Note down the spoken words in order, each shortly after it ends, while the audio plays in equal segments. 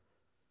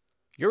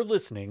You're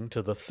listening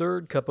to the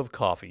Third Cup of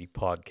Coffee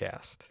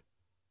podcast.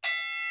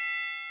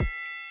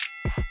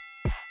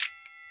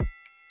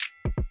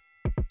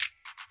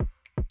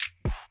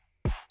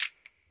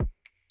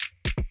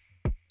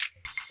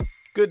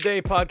 Good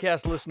day,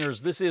 podcast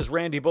listeners. This is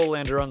Randy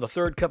Bolander on the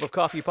Third Cup of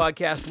Coffee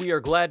podcast. We are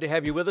glad to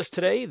have you with us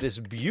today, this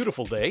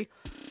beautiful day,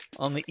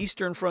 on the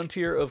eastern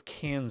frontier of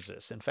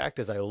Kansas. In fact,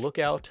 as I look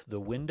out the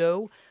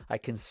window, I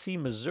can see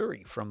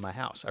Missouri from my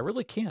house. I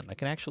really can. I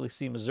can actually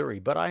see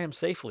Missouri, but I am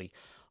safely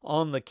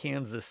on the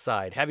Kansas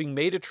side, having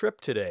made a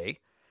trip today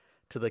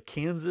to the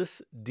Kansas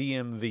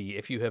DMV.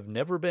 If you have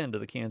never been to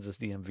the Kansas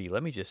DMV,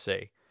 let me just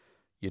say,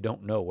 you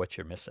don't know what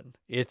you're missing.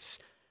 It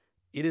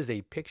is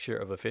a picture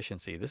of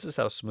efficiency. This is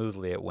how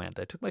smoothly it went.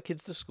 I took my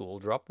kids to school,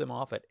 dropped them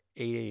off at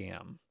 8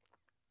 a.m.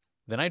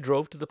 Then I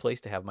drove to the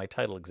place to have my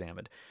title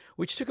examined,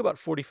 which took about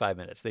 45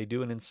 minutes. They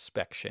do an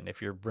inspection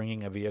if you're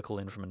bringing a vehicle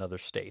in from another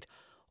state.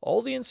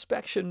 All the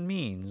inspection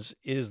means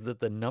is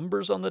that the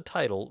numbers on the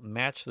title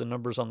match the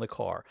numbers on the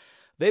car.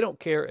 They don't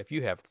care if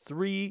you have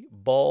 3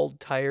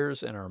 bald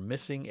tires and are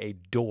missing a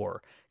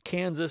door.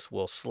 Kansas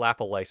will slap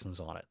a license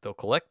on it. They'll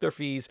collect their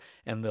fees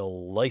and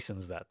they'll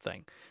license that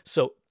thing.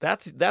 So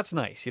that's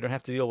nice. You don't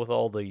have to deal with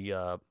all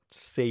the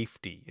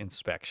safety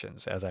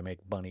inspections, as I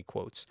make bunny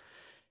quotes.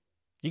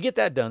 You get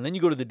that done, then you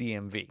go to the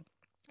DMV.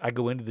 I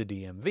go into the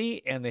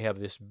DMV, and they have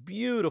this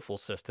beautiful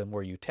system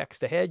where you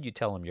text ahead, you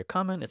tell them you're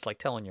coming. It's like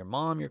telling your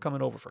mom you're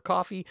coming over for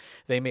coffee.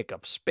 They make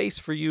up space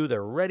for you.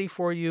 They're ready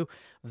for you.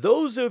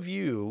 Those of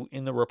you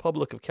in the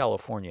Republic of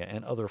California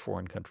and other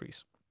foreign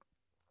countries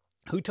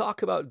who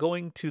talk about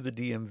going to the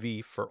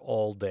DMV for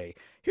all day,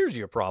 here's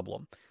your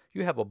problem.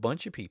 You have a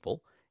bunch of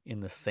people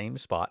in the same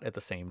spot at the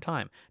same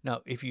time.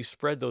 Now, if you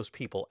spread those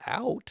people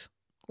out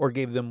or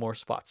gave them more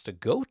spots to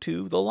go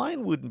to, the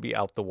line wouldn't be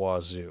out the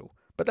wazoo.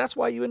 But that's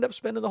why you end up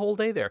spending the whole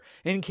day there.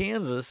 In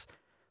Kansas,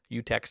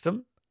 you text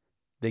them,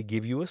 they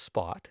give you a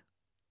spot,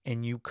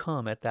 and you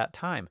come at that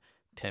time.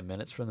 10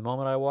 minutes from the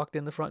moment I walked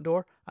in the front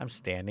door, I'm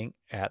standing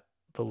at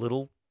the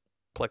little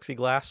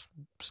plexiglass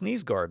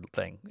sneeze guard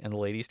thing. And the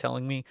lady's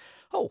telling me,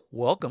 oh,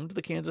 welcome to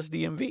the Kansas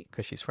DMV,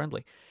 because she's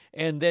friendly.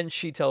 And then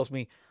she tells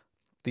me,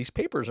 these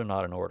papers are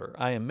not in order.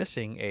 I am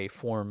missing a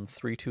form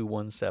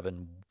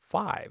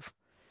 32175.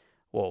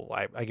 Well,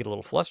 I get a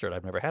little flustered.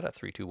 I've never had a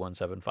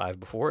 32175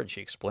 before, and she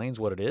explains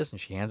what it is,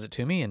 and she hands it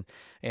to me,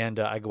 and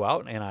I go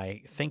out, and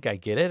I think I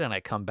get it, and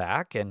I come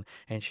back, and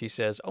she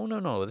says, "Oh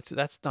no,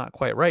 that's not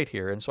quite right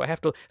here," and so I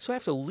have to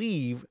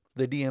leave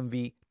the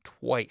DMV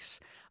twice.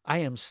 I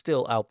am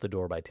still out the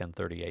door by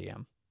 10:30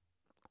 a.m.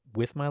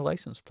 with my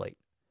license plate.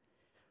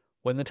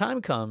 When the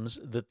time comes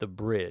that the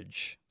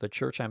bridge, the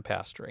church I'm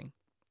pastoring,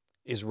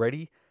 is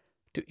ready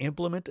to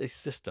implement a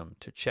system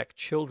to check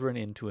children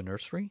into a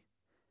nursery,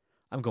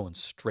 I'm going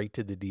straight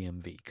to the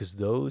DMV because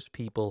those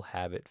people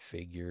have it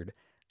figured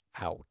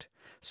out.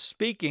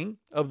 Speaking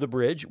of the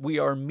bridge, we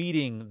are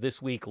meeting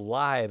this week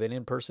live and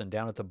in person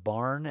down at the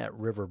barn at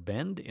River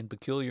Bend in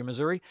Peculiar,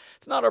 Missouri.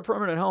 It's not our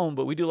permanent home,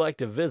 but we do like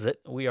to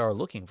visit. We are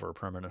looking for a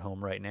permanent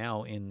home right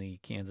now in the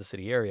Kansas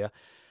City area,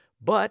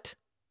 but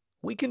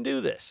we can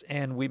do this.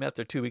 And we met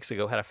there 2 weeks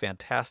ago, had a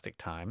fantastic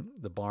time.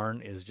 The barn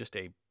is just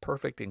a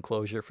perfect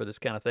enclosure for this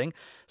kind of thing.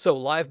 So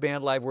live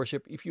band, live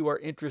worship. If you are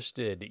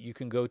interested, you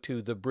can go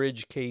to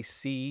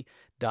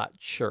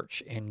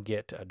thebridgekc.church and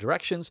get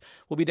directions.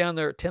 We'll be down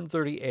there at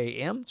 10:30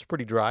 a.m. It's a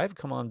pretty drive.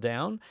 Come on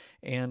down.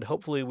 And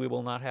hopefully we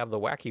will not have the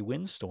wacky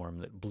windstorm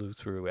that blew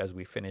through as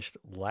we finished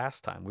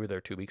last time. We were there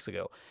 2 weeks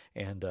ago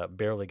and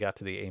barely got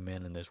to the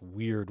amen, and this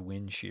weird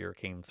wind shear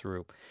came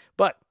through.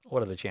 But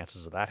what are the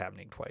chances of that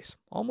happening twice?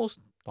 Almost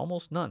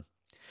none.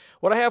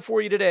 What I have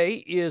for you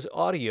today is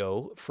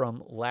audio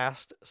from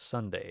last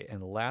Sunday.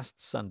 And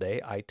last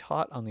Sunday, I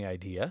taught on the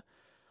idea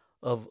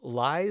of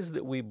lies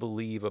that we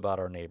believe about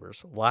our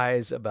neighbors.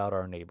 Lies about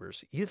our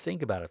neighbors. You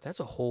think about it, that's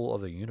a whole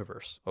other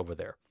universe over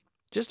there.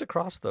 Just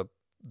across the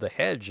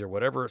hedge or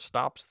whatever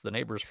stops the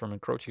neighbors from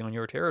encroaching on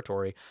your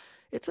territory,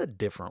 it's a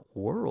different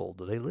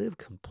world. They live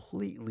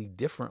completely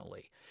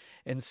differently.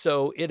 And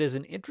so it is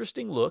an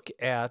interesting look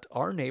at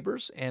our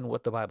neighbors and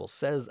what the Bible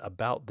says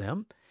about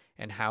them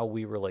and how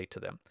we relate to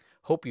them.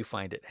 Hope you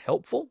find it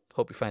helpful.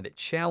 Hope you find it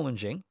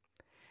challenging.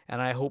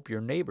 And I hope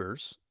your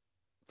neighbors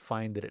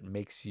find that it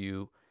makes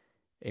you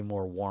a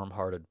more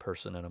warm-hearted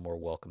person and a more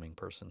welcoming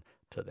person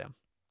to them.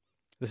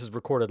 This is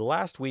recorded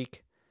last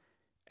week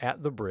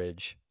at the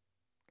bridge.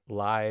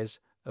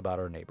 Lies about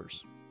our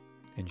neighbors.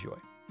 Enjoy.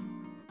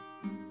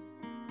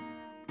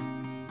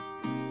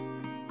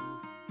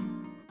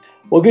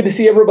 Well, good to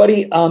see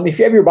everybody. If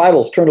you have your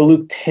Bibles, turn to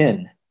Luke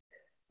 10.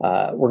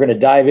 We're going to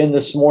dive in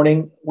this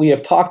morning. We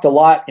have talked a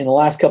lot in the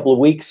last couple of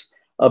weeks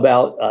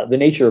about the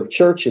nature of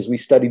church as we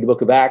studied the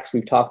book of Acts.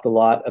 We've talked a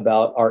lot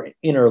about our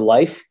inner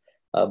life,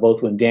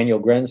 both when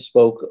Daniel Grenz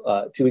spoke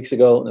 2 weeks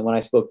ago and when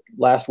I spoke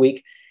last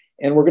week.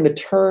 And we're going to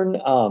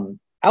turn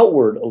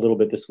outward a little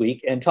bit this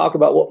week and talk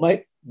about what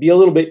might be a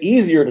little bit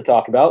easier to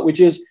talk about, which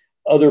is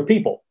other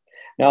people.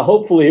 Now,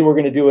 hopefully, we're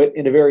going to do it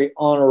in a very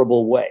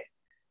honorable way,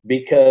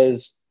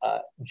 because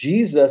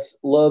Jesus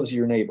loves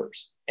your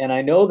neighbors. And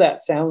I know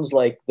that sounds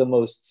like the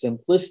most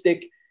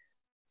simplistic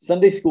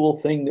Sunday school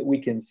thing that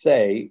we can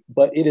say,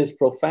 but it is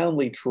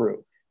profoundly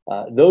true.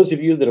 Those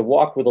of you that have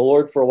walked with the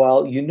Lord for a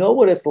while, you know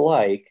what it's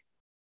like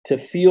to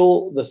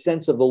feel the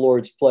sense of the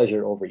Lord's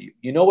pleasure over you.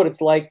 You know what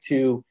it's like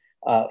to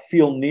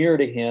feel near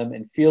to him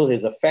and feel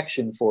his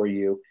affection for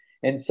you.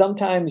 And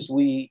sometimes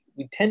we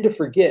tend to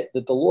forget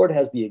that the Lord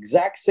has the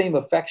exact same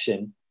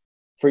affection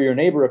for your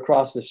neighbor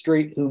across the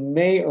street who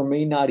may or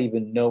may not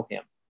even know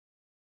him.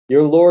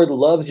 Your Lord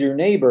loves your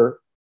neighbor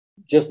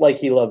just like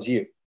he loves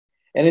you.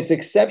 And it's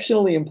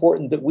exceptionally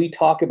important that we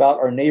talk about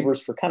our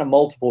neighbors for kind of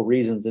multiple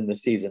reasons in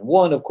this season.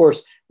 One, of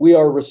course, we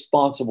are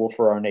responsible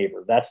for our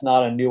neighbor. That's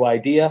not a new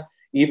idea.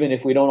 Even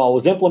if we don't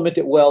always implement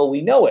it well,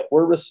 we know it.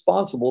 We're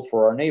responsible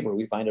for our neighbor.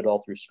 We find it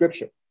all through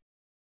Scripture.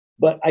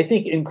 But I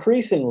think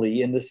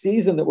increasingly in the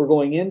season that we're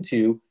going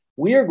into,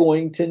 we are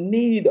going to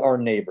need our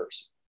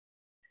neighbors.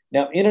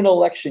 Now, in an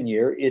election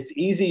year, it's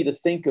easy to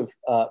think of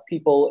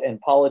people and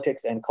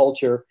politics and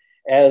culture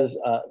as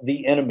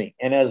the enemy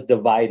and as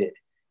divided.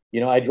 You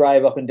know, I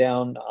drive up and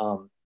down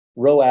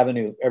Rowe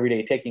Avenue every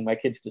day taking my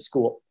kids to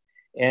school.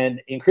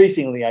 And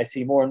increasingly, I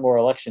see more and more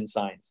election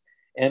signs.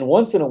 And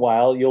once in a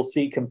while, you'll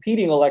see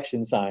competing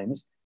election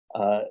signs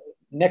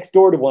next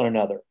door to one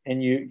another.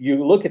 And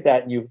you look at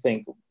that and you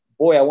think,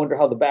 boy, I wonder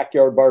how the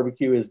backyard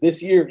barbecue is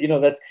this year. You know,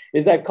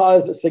 does that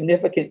cause a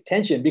significant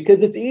tension?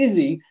 Because it's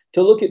easy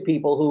to look at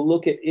people who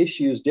look at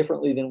issues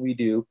differently than we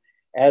do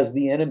as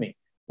the enemy.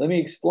 Let me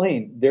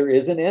explain. There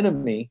is an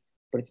enemy,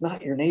 but it's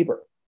not your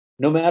neighbor.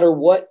 No matter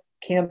what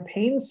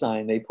campaign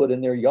sign they put in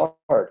their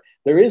yard,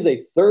 there is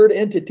a third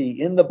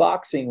entity in the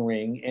boxing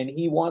ring, and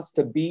he wants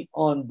to beat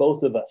on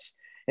both of us.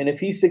 And if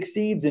he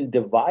succeeds in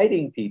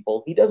dividing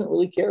people, he doesn't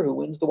really care who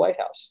wins the White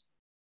House.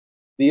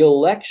 The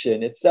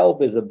election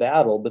itself is a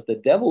battle, but the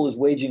devil is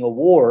waging a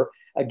war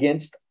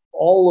against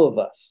all of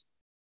us.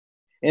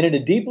 And in a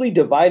deeply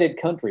divided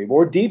country,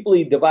 more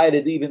deeply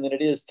divided even than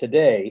it is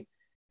today,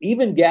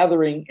 even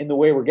gathering in the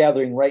way we're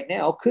gathering right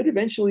now could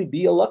eventually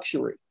be a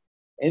luxury.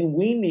 And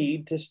we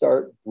need to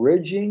start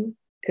bridging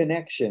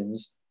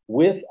connections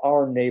with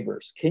our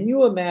neighbors. Can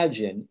you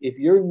imagine if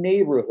your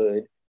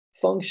neighborhood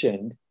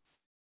functioned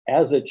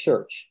as a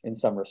church in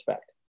some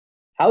respect?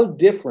 How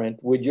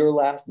different would your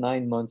last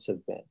 9 months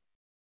have been?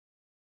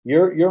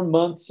 Your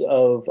months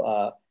of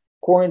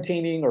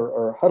quarantining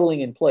or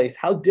huddling in place,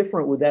 how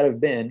different would that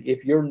have been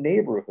if your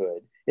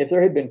neighborhood, if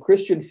there had been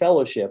Christian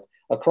fellowship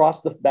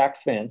across the back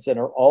fence and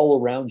are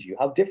all around you,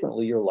 how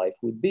differently your life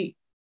would be?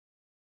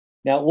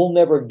 Now, we'll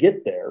never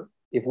get there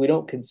if we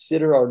don't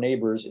consider our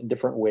neighbors in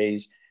different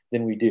ways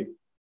than we do.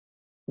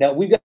 Now,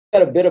 we've got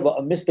a bit of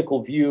a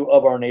mystical view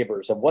of our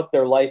neighbors, of what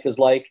their life is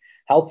like,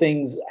 how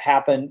things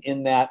happen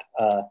in that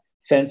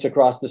fence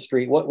across the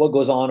street, what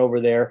goes on over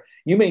there.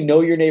 You may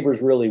know your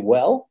neighbors really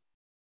well,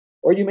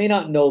 or you may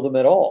not know them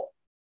at all.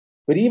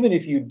 But even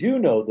if you do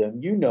know them,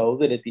 you know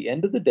that at the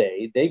end of the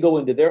day, they go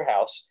into their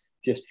house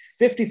just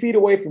 50 feet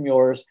away from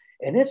yours,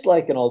 and it's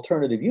like an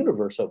alternative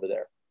universe over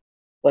there.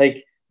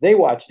 Like, they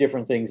watch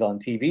different things on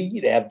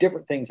TV. They have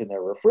different things in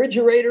their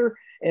refrigerator,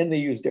 and they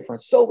use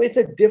different soap. It's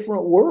a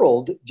different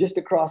world just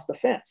across the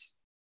fence.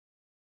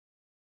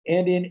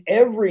 And in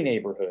every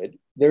neighborhood,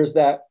 there's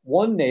that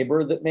one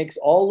neighbor that makes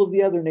all of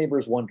the other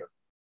neighbors wonder.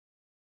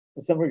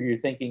 And some of you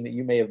are thinking that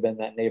you may have been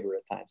that neighbor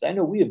at times. I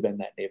know we have been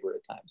that neighbor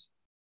at times.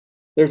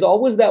 There's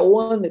always that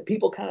one that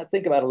people kind of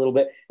think about a little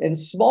bit. And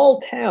small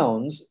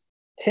towns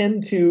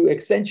tend to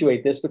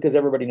accentuate this because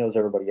everybody knows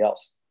everybody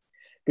else.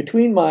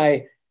 Between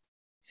my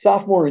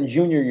sophomore and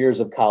junior years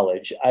of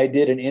college, I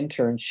did an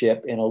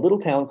internship in a little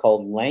town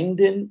called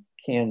Langdon,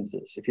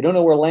 Kansas. If you don't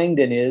know where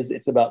Langdon is,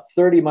 it's about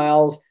 30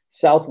 miles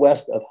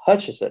southwest of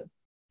Hutchinson.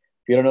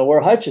 If you don't know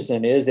where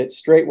Hutchinson is, it's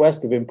straight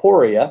west of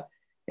Emporia.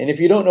 And if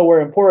you don't know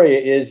where Emporia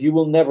is, you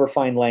will never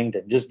find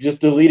Langdon. Just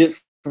delete it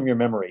from your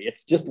memory.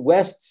 It's just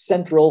west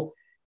central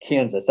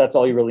Kansas. That's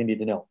all you really need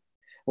to know.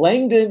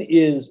 Langdon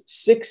is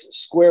 6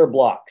 square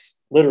blocks.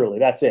 Literally,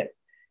 that's it.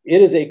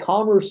 It is a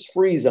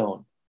commerce-free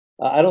zone.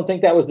 I don't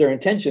think that was their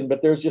intention,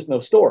 but there's just no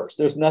stores.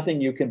 There's nothing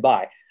you can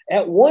buy.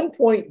 At one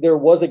point, there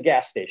was a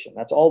gas station.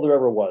 That's all there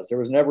ever was. There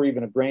was never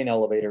even a grain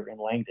elevator in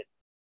Langdon.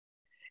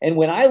 And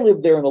when I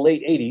lived there in the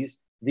late 80s,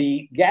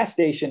 the gas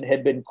station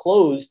had been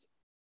closed,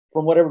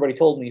 from what everybody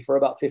told me, for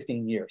about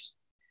 15 years.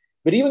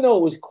 But even though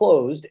it was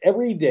closed,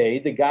 every day,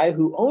 the guy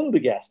who owned the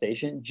gas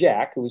station,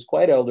 Jack, who was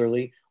quite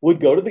elderly, would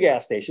go to the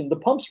gas station. The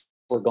pumps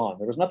were gone.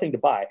 There was nothing to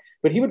buy.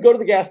 But he would go to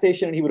the gas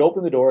station and he would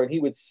open the door and he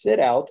would sit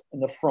out in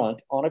the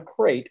front on a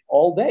crate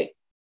all day,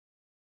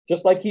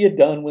 just like he had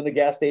done when the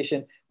gas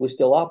station was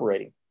still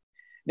operating.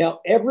 Now,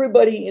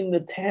 everybody in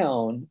the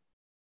town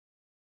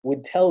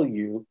would tell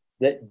you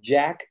that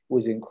Jack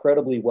was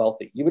incredibly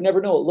wealthy. You would never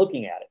know it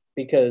looking at it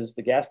because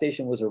the gas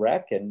station was a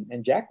wreck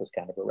and Jack was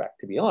kind of a wreck,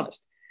 to be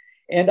honest.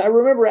 And I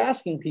remember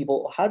asking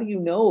people, how do you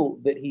know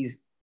that he's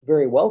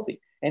very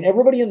wealthy? And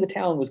everybody in the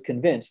town was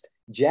convinced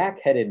Jack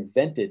had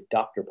invented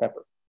Dr.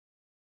 Pepper.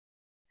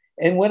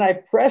 And when I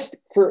pressed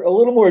for a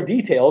little more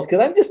details,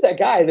 because I'm just that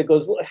guy that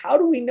goes, well, how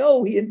do we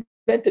know he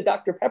invented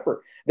Dr.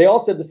 Pepper? They all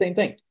said the same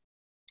thing.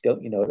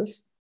 Don't you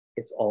notice?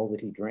 It's all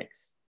that he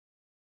drinks.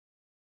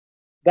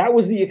 That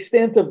was the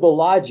extent of the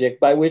logic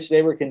by which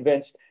they were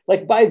convinced.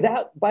 Like by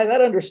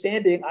that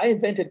understanding, I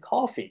invented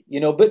coffee,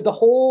 but the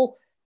whole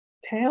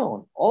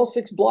town, all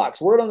 6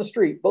 blocks, word on the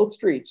street, both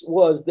streets,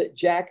 was that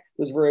Jack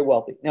was very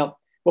wealthy. Now,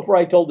 before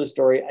I told this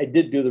story, I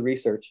did do the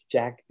research.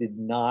 Jack did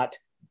not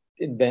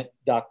invent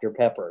Dr.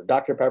 Pepper.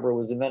 Dr. Pepper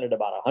was invented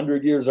about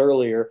 100 years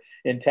earlier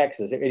in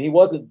Texas, and he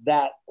wasn't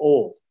that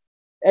old.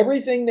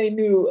 Everything they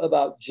knew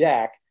about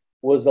Jack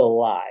was a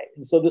lie.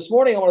 And so this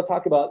morning, I want to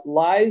talk about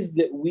lies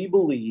that we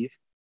believe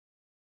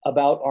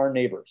about our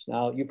neighbors.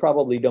 Now, you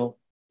probably don't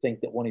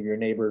think that one of your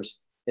neighbors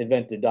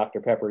invented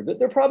Dr. Pepper, but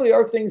there probably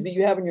are things that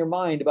you have in your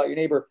mind about your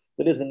neighbor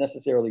that isn't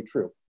necessarily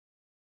true.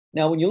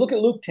 Now, when you look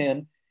at Luke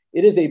 10,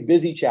 it is a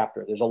busy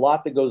chapter. There's a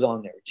lot that goes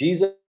on there.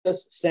 Jesus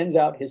sends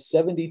out his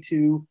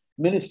 72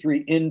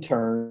 ministry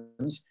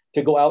interns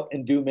to go out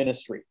and do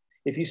ministry.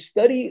 If you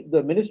study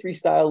the ministry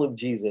style of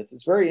Jesus,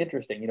 it's very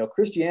interesting.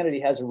 Christianity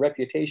has a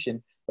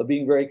reputation of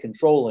being very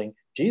controlling.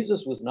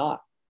 Jesus was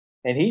not.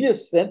 And he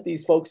just sent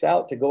these folks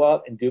out to go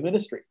out and do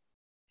ministry.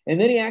 And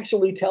then he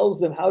actually tells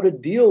them how to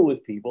deal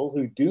with people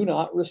who do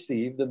not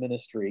receive the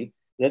ministry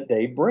that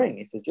they bring.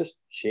 He says, just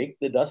shake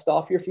the dust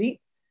off your feet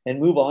and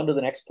move on to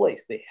the next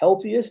place. The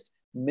healthiest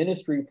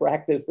ministry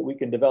practice that we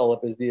can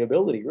develop is the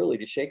ability really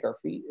to shake our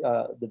feet,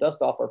 the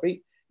dust off our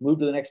feet, move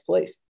to the next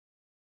place.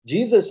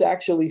 Jesus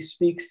actually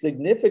speaks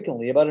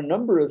significantly about a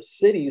number of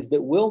cities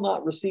that will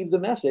not receive the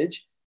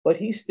message, but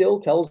he still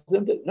tells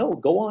them to, no,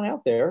 go on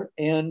out there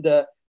and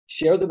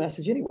share the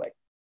message anyway.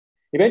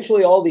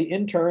 Eventually, all the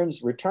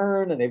interns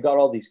return, and they've got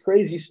all these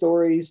crazy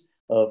stories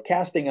of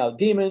casting out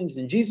demons.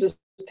 And Jesus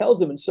tells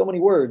them in so many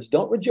words,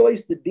 don't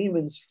rejoice that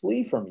demons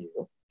flee from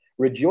you.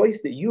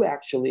 Rejoice that you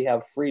actually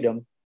have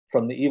freedom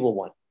from the evil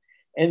one.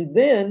 And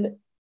then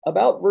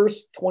about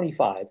verse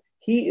 25,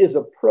 he is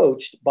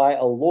approached by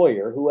a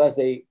lawyer who has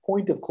a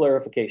point of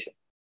clarification.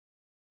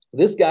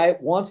 This guy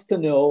wants to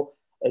know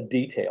a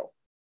detail.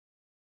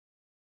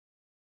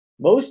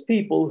 Most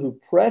people who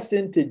press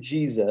into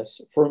Jesus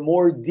for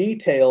more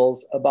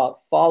details about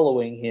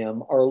following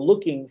him are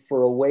looking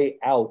for a way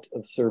out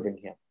of serving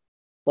him.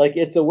 Like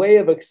it's a way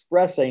of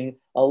expressing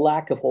a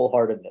lack of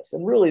wholeheartedness.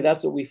 And really,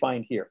 that's what we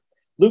find here.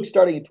 Luke,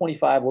 starting at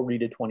 25, we'll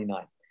read at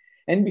 29.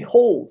 And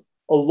behold,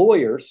 a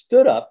lawyer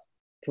stood up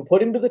to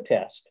put him to the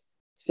test,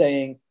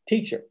 saying,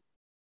 Teacher,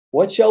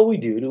 what shall we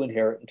do to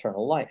inherit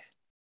eternal life?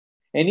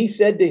 And he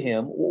said to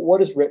him,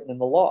 what is written in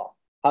the law?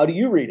 How do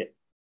you read it?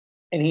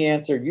 And he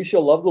answered, you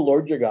shall love the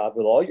Lord your God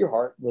with all your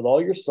heart, with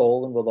all your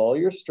soul, and with all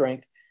your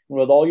strength, and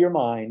with all your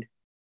mind,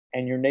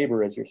 and your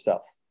neighbor as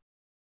yourself.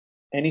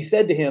 And he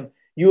said to him,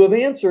 you have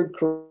answered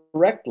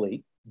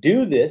correctly.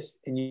 Do this,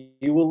 and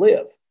you will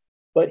live.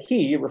 But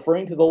he,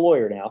 referring to the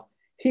lawyer now,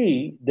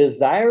 he,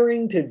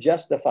 desiring to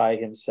justify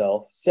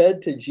himself,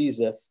 said to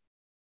Jesus,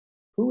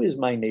 who is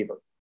my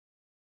neighbor?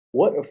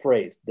 What a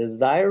phrase.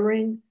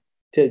 Desiring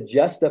to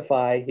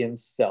justify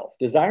himself.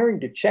 Desiring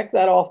to check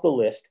that off the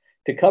list,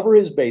 to cover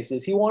his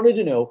bases. He wanted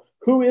to know,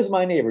 who is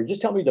my neighbor?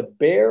 Just tell me the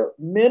bare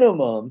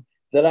minimum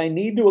that I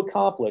need to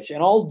accomplish,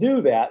 and I'll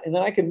do that, and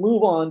then I can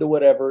move on to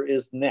whatever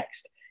is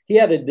next. He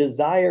had a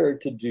desire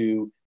to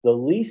do the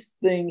least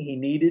thing he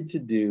needed to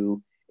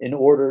do in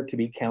order to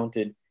be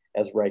counted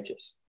as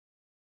righteous.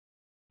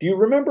 Do you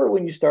remember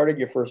when you started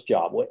your first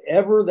job,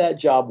 whatever that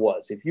job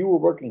was? If you were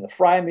working the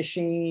fry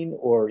machine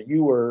or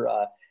you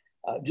were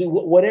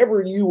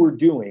whatever you were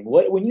doing,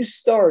 when you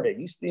started,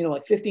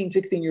 like 15,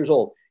 16 years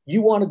old,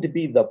 you wanted to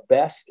be the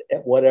best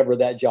at whatever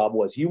that job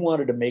was. You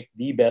wanted to make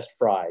the best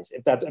fries.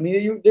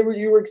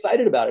 You were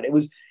excited about it.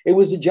 It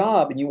was a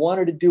job and you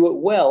wanted to do it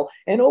well.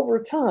 And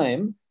over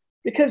time,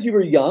 because you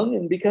were young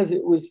and because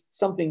it was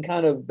something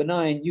kind of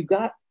benign, you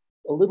got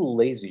a little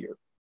lazier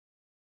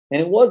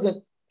and it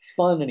wasn't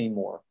fun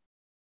anymore.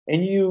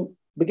 And you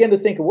began to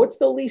think, what's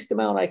the least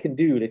amount I can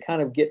do to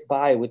kind of get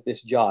by with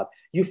this job?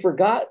 You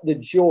forgot the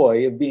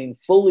joy of being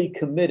fully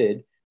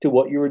committed to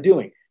what you were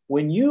doing.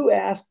 When you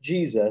ask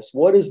Jesus,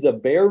 what is the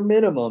bare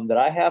minimum that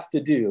I have to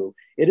do?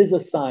 It is a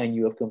sign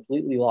you have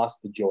completely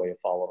lost the joy of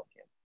following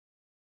him.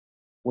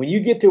 When you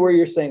get to where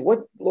you're saying,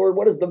 Lord,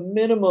 what is the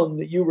minimum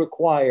that you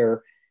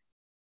require?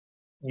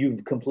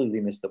 You've completely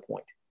missed the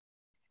point.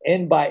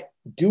 And by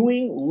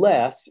doing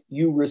less,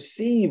 you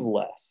receive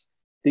less.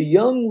 The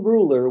young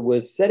ruler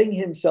was setting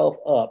himself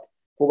up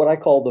for what I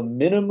call the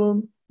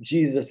minimum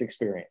Jesus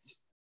experience.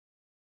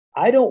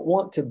 I don't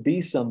want to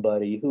be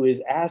somebody who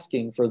is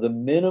asking for the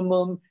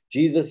minimum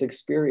Jesus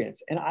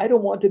experience. And I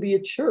don't want to be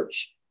a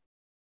church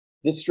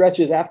that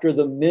stretches after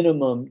the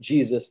minimum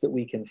Jesus that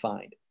we can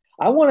find.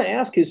 I want to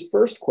ask his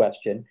first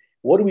question,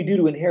 what do we do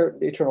to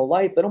inherit eternal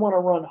life? Then I want to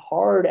run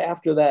hard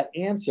after that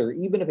answer,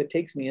 even if it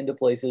takes me into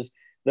places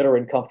that are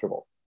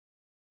uncomfortable.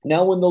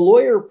 Now, when the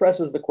lawyer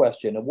presses the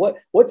question of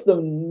what's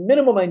the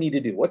minimum I need to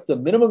do? What's the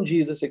minimum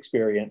Jesus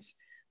experience?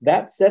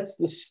 That sets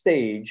the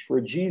stage for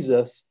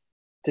Jesus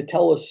to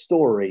tell a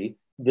story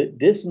that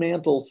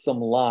dismantles some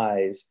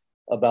lies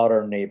about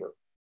our neighbor.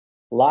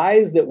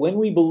 Lies that when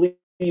we believe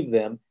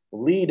them,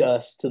 lead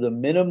us to the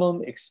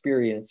minimum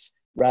experience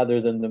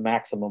rather than the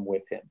maximum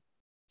with him.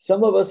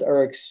 Some of us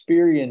are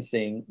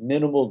experiencing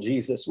minimal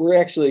Jesus. We're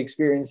actually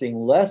experiencing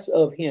less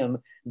of him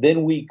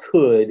than we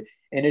could,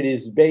 and it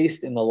is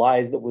based in the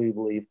lies that we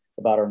believe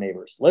about our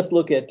neighbors. Let's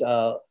look at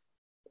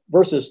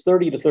verses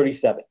 30 to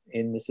 37,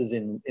 and this is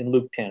in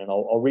Luke 10, and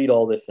I'll read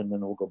all this and then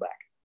we'll go back.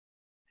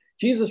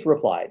 Jesus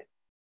replied,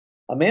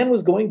 "A man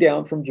was going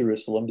down from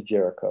Jerusalem to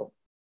Jericho,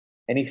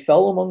 and he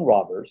fell among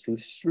robbers who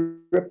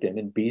stripped him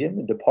and beat him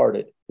and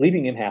departed,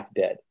 leaving him half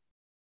dead.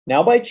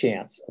 Now by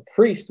chance, a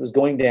priest was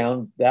going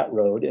down that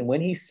road, and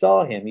when he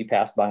saw him, he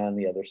passed by on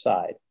the other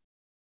side.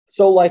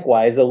 So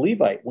likewise, a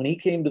Levite, when he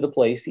came to the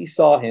place, he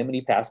saw him and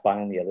he passed by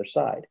on the other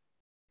side.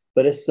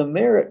 But a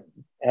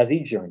Samaritan, as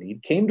he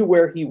journeyed, came to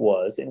where he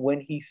was, and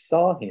when he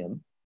saw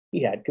him,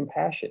 he had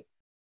compassion.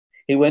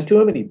 He went to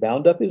him and he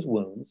bound up his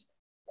wounds,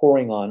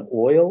 pouring on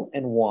oil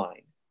and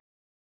wine.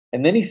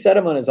 And then he set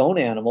him on his own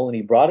animal, and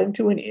he brought him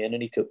to an inn,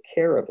 and he took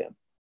care of him.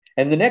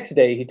 And the next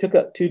day he took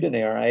up 2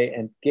 denarii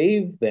and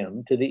gave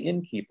them to the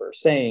innkeeper,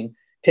 saying,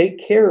 'Take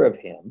care of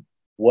him.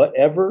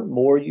 Whatever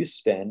more you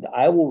spend,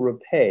 I will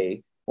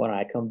repay when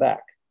I come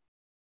back.'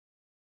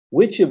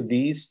 Which of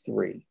these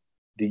 3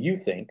 do you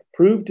think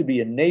proved to be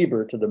a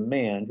neighbor to the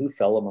man who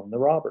fell among the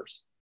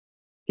robbers?"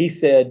 He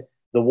said,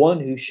 "The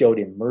one who showed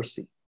him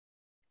mercy."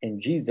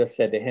 And Jesus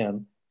said to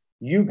him,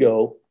 "You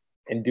go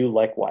and do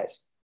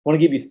likewise." I want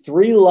to give you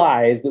 3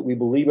 lies that we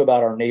believe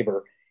about our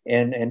neighbor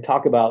and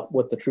talk about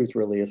what the truth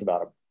really is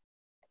about them.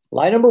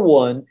 Lie number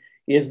 1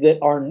 is that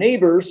our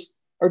neighbors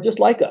are just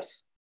like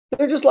us.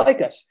 They're just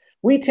like us.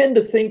 We tend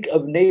to think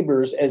of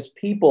neighbors as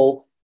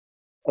people,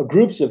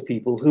 groups of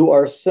people who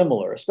are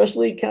similar,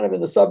 especially kind of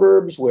in the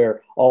suburbs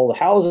where all the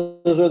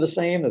houses are the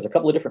same. There's a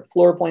couple of different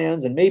floor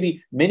plans, and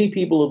maybe many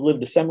people have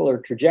lived a similar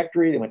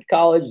trajectory. They went to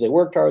college, they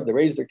worked hard, they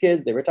raised their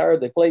kids, they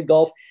retired, they played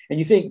golf, and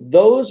you think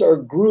those are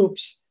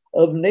groups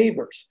of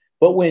neighbors.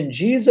 But when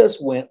Jesus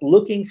went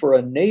looking for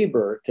a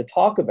neighbor to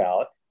talk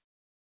about,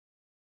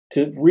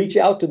 to reach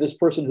out to this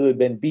person who had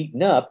been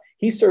beaten up,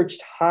 he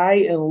searched high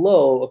and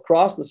low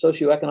across the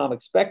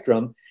socioeconomic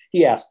spectrum.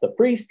 He asked the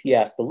priest, he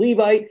asked the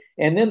Levite,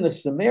 and then the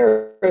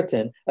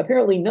Samaritan,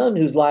 apparently none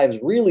whose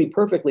lives really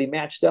perfectly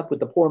matched up with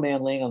the poor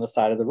man laying on the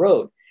side of the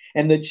road.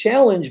 And the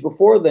challenge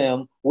before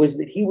them was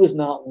that he was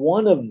not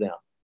one of them,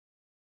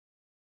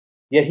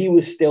 yet he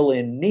was still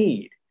in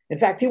need. In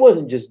fact, he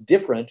wasn't just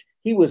different,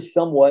 he was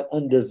somewhat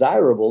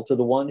undesirable to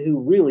the one who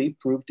really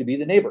proved to be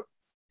the neighbor.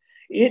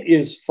 It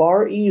is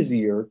far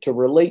easier to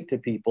relate to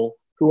people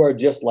who are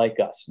just like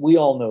us. We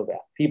all know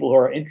that. People who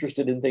are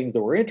interested in things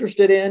that we're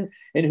interested in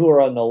and who are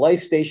on the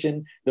life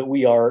station that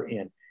we are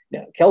in.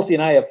 Now, Kelsey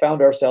and I have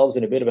found ourselves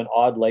in a bit of an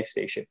odd life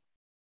station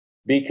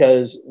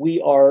because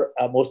we are,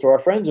 most of our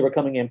friends are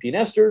becoming empty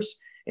nesters,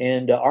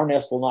 and our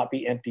nest will not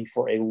be empty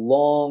for a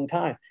long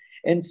time.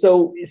 And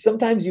so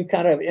sometimes you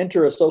kind of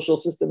enter a social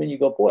system and you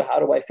go, boy, how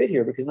do I fit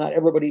here? Because not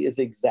everybody is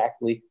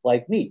exactly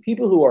like me.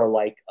 People who are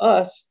like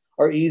us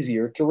are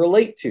easier to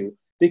relate to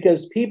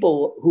because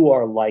people who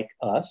are like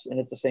us, and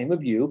it's the same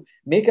of you,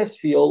 make us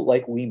feel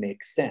like we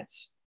make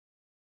sense.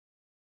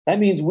 That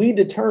means we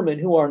determine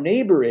who our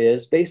neighbor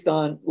is based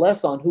on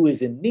less on who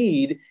is in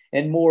need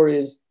and more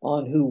is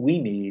on who we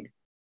need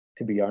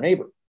to be our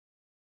neighbor.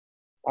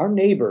 Our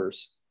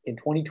neighbors in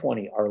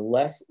 2020 are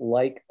less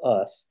like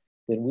us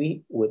than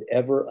we would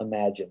ever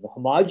imagine. The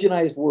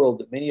homogenized world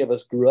that many of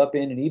us grew up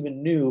in and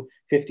even knew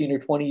 15 or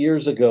 20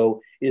 years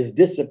ago is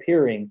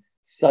disappearing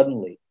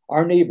suddenly.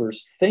 Our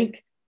neighbors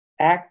think,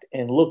 act,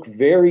 and look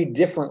very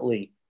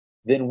differently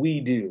than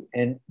we do.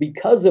 And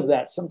because of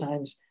that,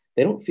 sometimes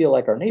they don't feel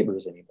like our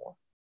neighbors anymore.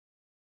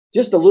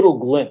 Just a little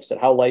glimpse at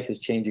how life is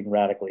changing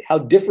radically, how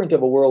different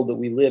of a world that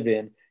we live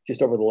in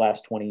just over the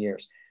last 20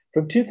 years.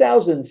 From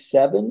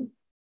 2007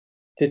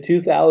 to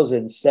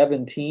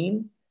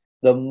 2017,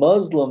 the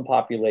Muslim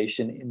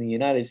population in the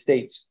United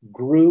States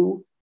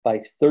grew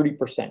by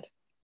 30%.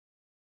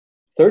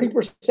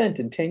 30%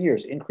 in 10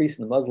 years increase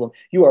in the Muslim.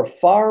 You are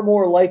far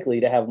more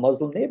likely to have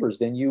Muslim neighbors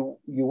than you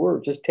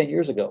were just 10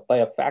 years ago by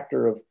a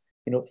factor of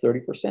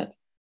 30%.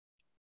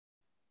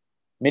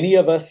 Many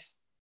of us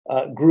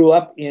grew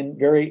up in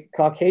very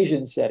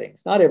Caucasian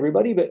settings. Not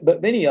everybody,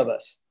 but many of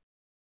us.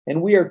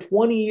 And we are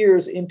 20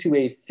 years into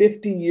a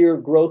 50-year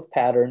growth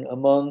pattern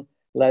among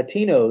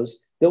Latinos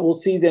that will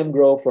see them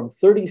grow from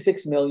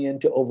 36 million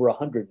to over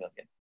 100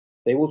 million.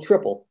 They will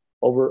triple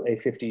over a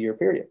 50-year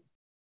period.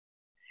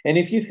 And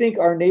if you think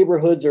our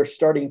neighborhoods are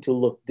starting to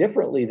look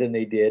differently than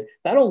they did,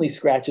 that only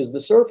scratches the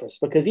surface,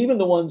 because even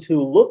the ones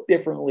who look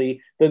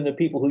differently than the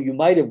people who you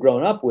might have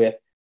grown up with,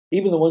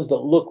 even the ones that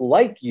look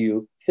like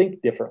you,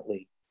 think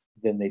differently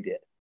than they did.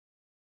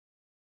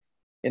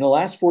 In the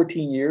last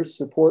 14 years,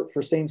 support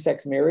for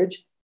same-sex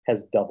marriage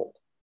has doubled.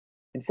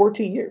 In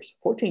 14 years.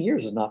 14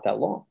 years is not that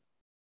long.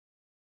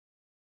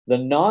 The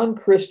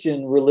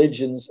non-Christian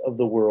religions of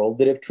the world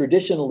that have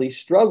traditionally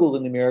struggled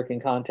in the American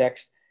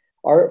context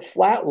are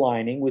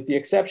flatlining, with the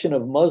exception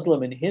of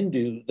Muslim and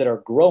Hindu that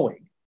are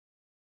growing.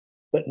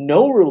 But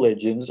no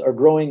religions are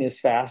growing as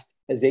fast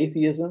as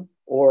atheism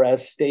or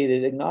as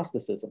stated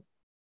agnosticism.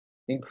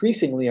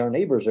 Increasingly, our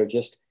neighbors are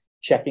just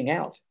checking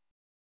out.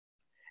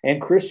 And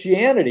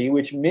Christianity,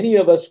 which many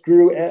of us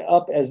grew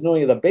up as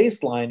knowing the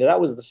baseline, that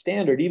was the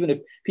standard, even if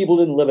people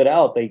didn't live it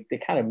out, they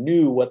kind of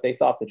knew what they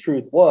thought the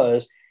truth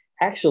was,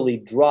 actually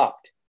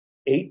dropped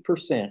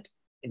 8%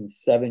 in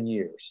 7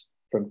 years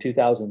from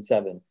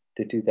 2007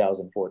 to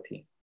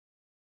 2014.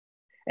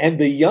 And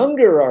the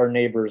younger our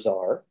neighbors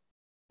are,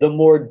 the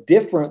more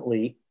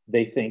differently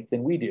they think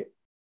than we do.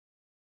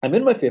 I'm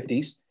in my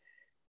 50s,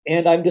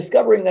 and I'm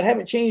discovering that I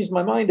haven't changed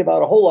my mind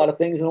about a whole lot of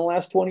things in the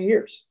last 20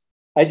 years.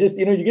 I just,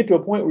 you get to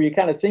a point where you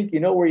kind of think,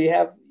 where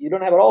you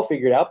don't have it all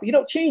figured out, but you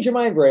don't change your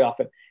mind very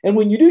often. And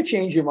when you do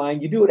change your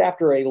mind, you do it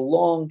after a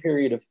long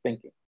period of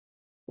thinking,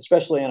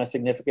 especially on a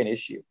significant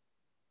issue.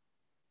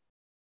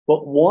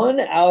 But 1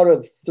 out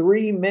of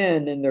 3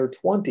 men in their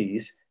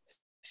 20s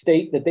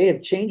state that they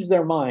have changed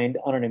their mind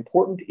on an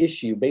important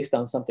issue based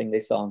on something they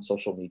saw on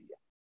social media.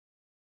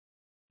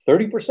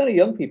 30% of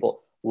young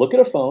people look at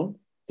a phone,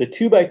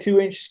 it's a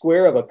 2x2-inch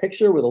square of a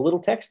picture with a little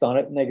text on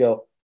it, and they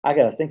go, I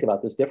got to think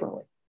about this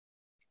differently.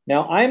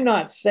 Now, I'm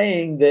not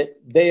saying that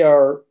they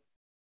are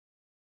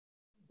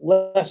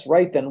less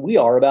right than we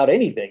are about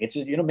anything. It's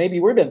just,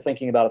 maybe we've been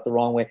thinking about it the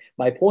wrong way.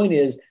 My point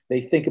is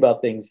they think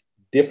about things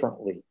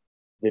differently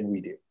than we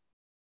do.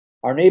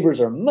 Our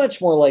neighbors are much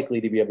more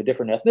likely to be of a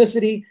different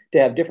ethnicity, to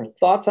have different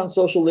thoughts on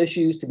social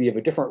issues, to be of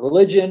a different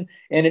religion,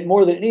 and at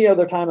more than any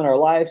other time in our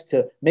lives,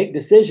 to make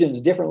decisions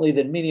differently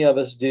than many of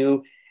us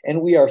do.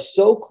 And we are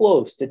so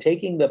close to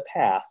taking the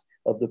path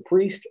of the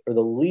priest or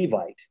the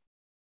Levite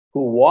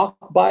who walk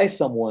by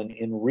someone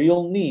in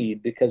real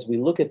need because we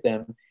look at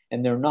them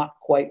and they're not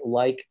quite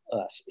like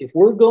us. If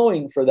we're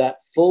going for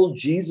that full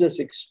Jesus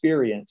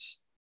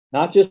experience,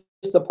 not just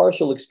the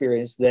partial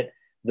experience that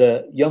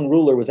the young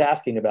ruler was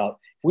asking about,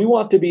 if we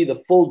want to be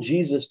the full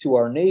Jesus to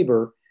our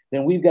neighbor,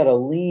 then we've got to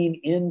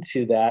lean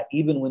into that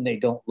even when they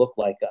don't look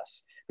like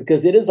us.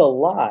 Because it is a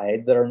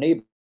lie that our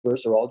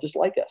neighbors are all just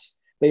like us.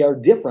 They are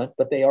different,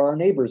 but they are our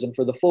neighbors. And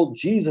for the full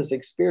Jesus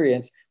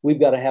experience, we've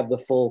got to have the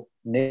full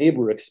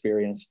neighbor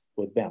experience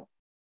with them.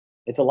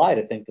 It's a lie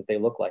to think that they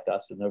look like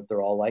us and that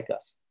they're all like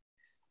us.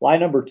 Lie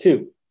number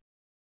 2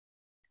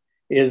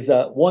 is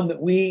one that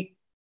we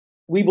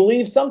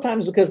believe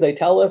sometimes because they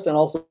tell us and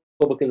also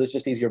because it's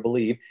just easier to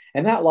believe.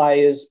 And that lie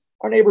is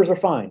our neighbors are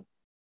fine.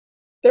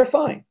 They're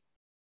fine.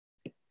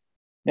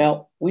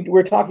 Now,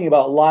 we're talking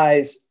about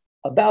lies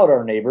about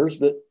our neighbors,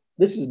 but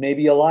this is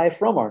maybe a lie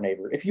from our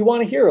neighbor. If you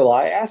want to hear a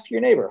lie, ask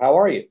your neighbor, how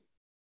are you?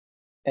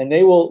 And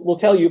they will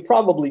tell you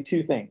probably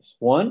 2 things.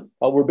 1,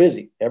 we're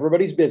busy.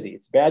 Everybody's busy.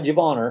 It's a badge of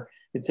honor.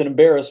 It's an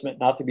embarrassment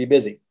not to be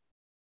busy.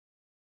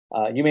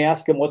 You may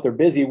ask them what they're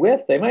busy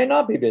with. They might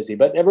not be busy,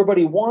 but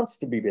everybody wants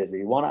to be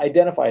busy, want to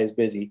identify as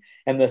busy.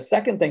 And the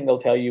second thing they'll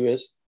tell you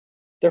is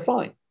they're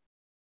fine.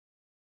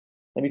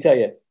 Let me tell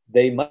you,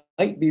 they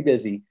might be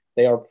busy.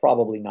 They are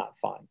probably not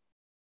fine.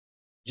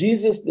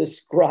 Jesus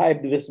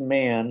described this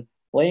man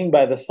laying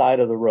by the side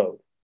of the road.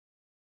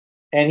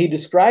 And he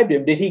described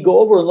him. Did he go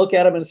over and look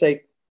at him and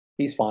say,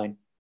 he's fine?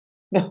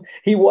 No,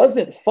 he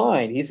wasn't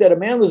fine. He said a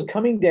man was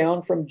coming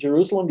down from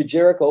Jerusalem to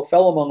Jericho,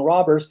 fell among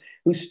robbers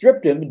who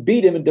stripped him,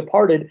 beat him, and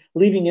departed,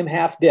 leaving him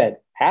half dead.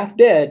 Half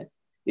dead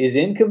is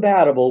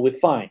incompatible with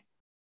fine.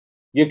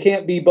 You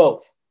can't be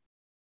both.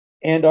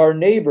 And our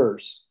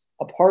neighbors,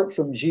 apart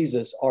from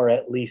Jesus, are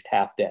at least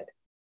half dead.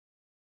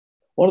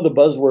 One of the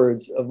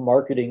buzzwords of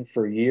marketing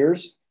for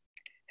years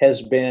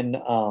has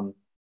been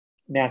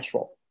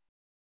natural.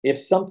 If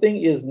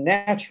something is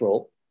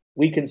natural,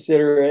 we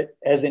consider it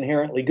as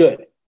inherently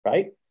good,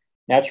 right?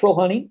 Natural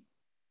honey,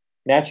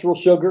 natural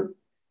sugar,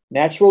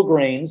 natural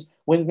grains.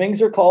 When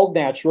things are called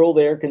natural,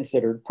 they are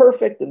considered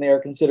perfect and they are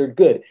considered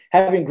good.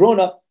 Having grown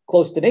up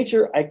close to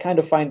nature, I kind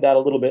of find that a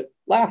little bit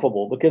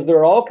laughable because there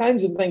are all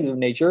kinds of things of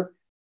nature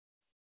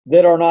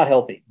that are not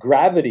healthy.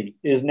 Gravity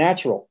is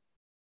natural,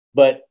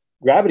 but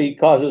gravity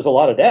causes a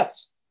lot of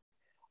deaths.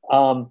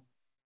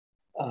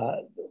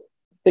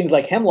 Things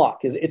like hemlock,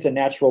 it's a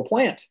natural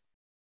plant,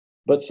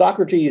 but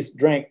Socrates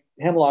drank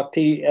hemlock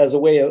tea as a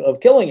way of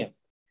killing him.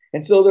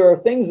 And so there are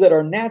things that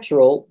are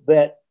natural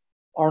that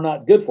are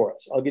not good for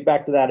us. I'll get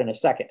back to that in a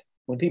second.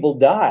 When people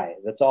die,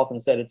 that's often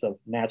said it's of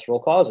natural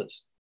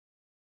causes.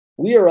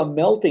 We are a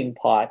melting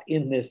pot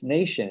in this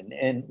nation,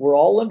 and we're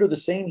all under the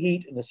same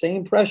heat and the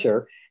same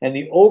pressure. And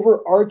the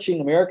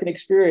overarching American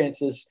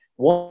experience is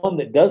one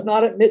that does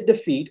not admit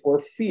defeat or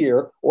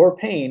fear or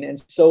pain.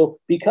 And so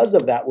because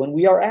of that, when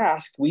we are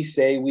asked, we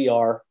say we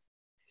are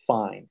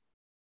fine.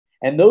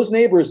 And those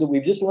neighbors that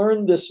we've just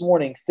learned this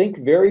morning think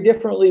very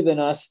differently than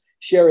us,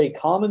 share a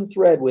common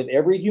thread with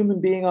every human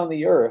being on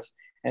the earth.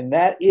 And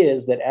that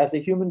is that as a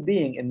human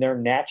being in their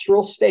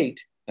natural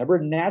state, remember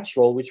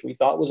natural, which we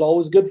thought was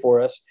always good for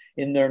us,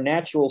 in their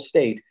natural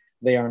state,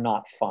 they are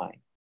not fine.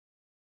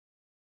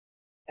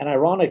 And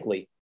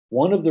ironically,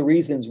 one of the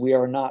reasons we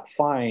are not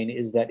fine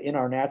is that in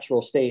our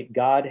natural state,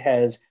 God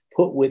has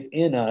put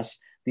within us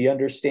the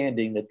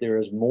understanding that there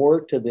is more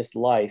to this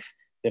life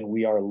than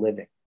we are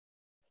living.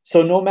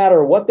 So no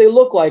matter what they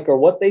look like or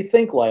what they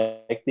think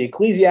like, the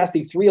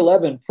Ecclesiastes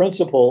 3:11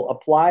 principle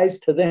applies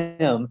to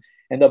them,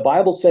 And the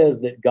Bible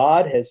says that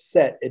God has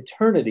set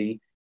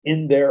eternity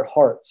in their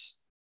hearts.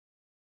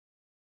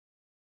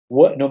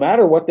 No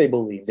matter what they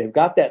believe, they've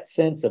got that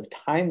sense of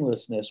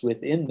timelessness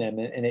within them,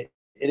 and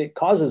it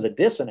causes a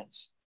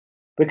dissonance,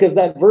 because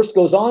that verse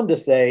goes on to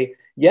say,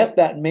 yet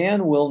that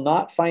man will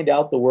not find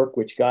out the work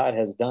which God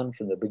has done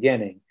from the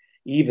beginning,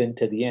 even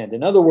to the end.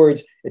 In other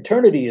words,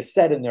 eternity is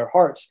set in their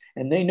hearts,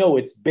 and they know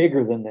it's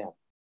bigger than them,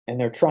 and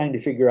they're trying to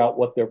figure out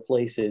what their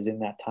place is in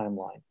that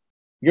timeline.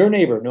 Your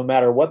neighbor, no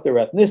matter what their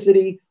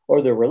ethnicity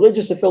or their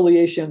religious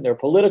affiliation, their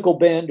political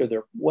bend, or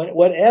their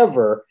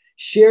whatever,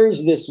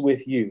 shares this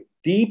with you.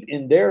 Deep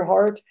in their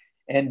heart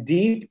and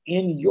deep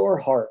in your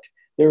heart,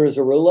 there is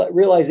a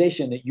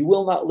realization that you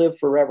will not live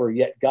forever,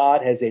 yet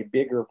God has a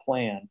bigger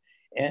plan,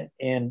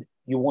 and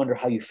you wonder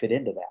how you fit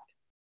into that.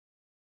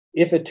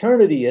 If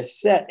eternity is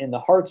set in the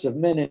hearts of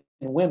men and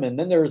women,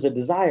 then there is a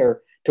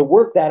desire to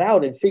work that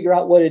out and figure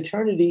out what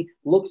eternity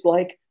looks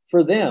like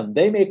for them.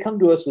 They may come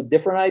to us with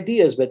different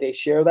ideas, but they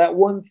share that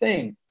one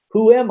thing.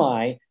 Who am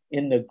I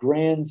in the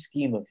grand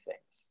scheme of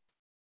things?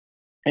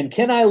 And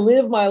can I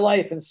live my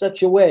life in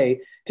such a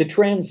way to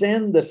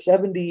transcend the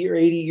 70 or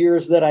 80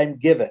 years that I'm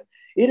given?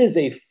 It is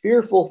a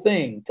fearful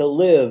thing to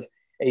live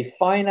a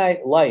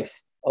finite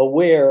life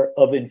aware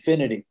of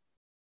infinity.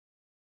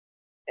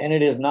 And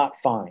it is not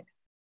fine.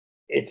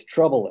 It's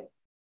troubling.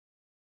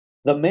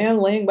 The man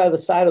laying by the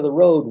side of the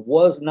road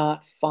was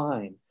not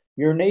fine.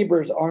 Your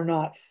neighbors are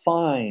not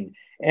fine.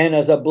 And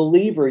as a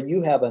believer,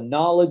 you have a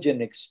knowledge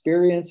and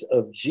experience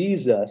of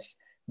Jesus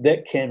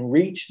that can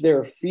reach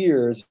their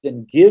fears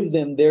and give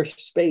them their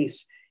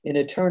space in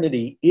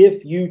eternity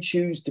if you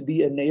choose to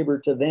be a neighbor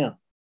to them,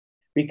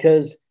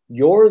 because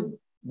you're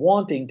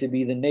wanting to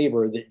be the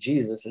neighbor that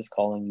Jesus is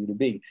calling you to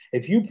be.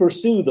 If you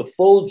pursue the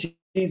full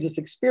Jesus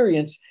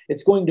experience,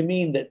 it's going to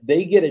mean that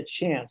they get a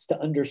chance to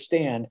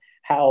understand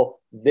how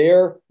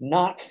their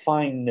not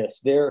fineness,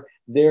 their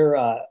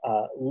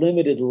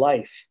limited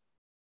life,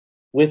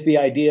 with the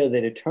idea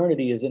that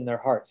eternity is in their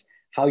hearts,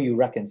 how you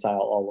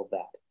reconcile all of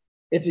that.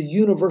 It's a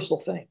universal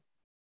thing.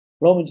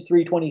 Romans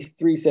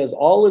 3:23 says,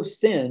 all have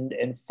sinned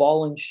and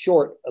fallen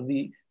short of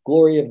the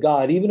glory of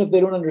God. Even if they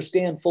don't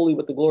understand fully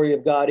what the glory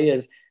of God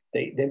is,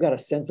 they've got a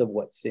sense of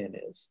what sin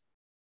is.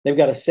 They've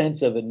got a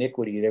sense of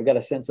iniquity. They've got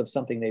a sense of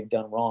something they've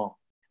done wrong.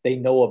 They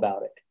know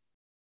about it.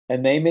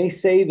 And they may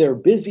say they're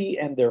busy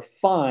and they're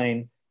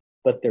fine,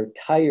 but they're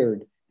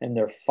tired and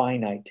they're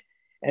finite.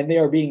 And they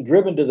are being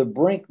driven to the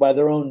brink by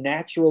their own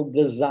natural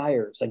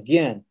desires.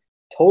 Again,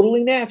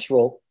 totally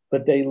natural,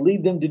 but they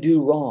lead them to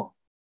do wrong.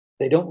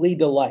 They don't lead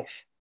to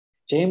life.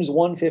 James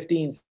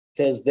 1:15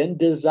 says, then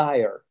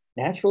desire,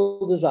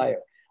 natural desire,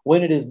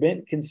 when it has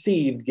been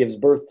conceived, gives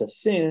birth to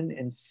sin,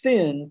 and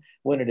sin,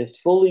 when it is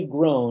fully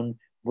grown,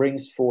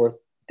 brings forth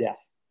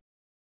death.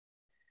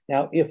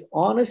 Now, if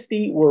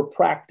honesty were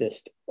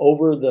practiced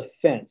over the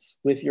fence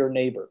with your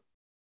neighbor,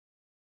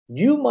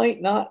 you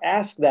might not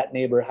ask that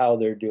neighbor how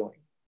they're doing,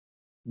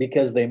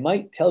 because they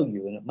might tell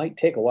you, and it might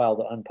take a while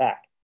to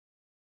unpack.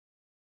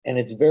 And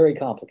it's very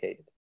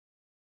complicated.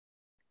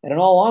 And in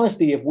all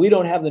honesty, if we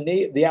don't have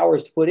the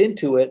hours to put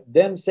into it,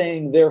 them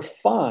saying they're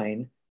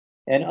fine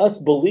and us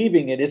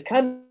believing it is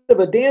kind of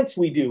a dance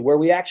we do where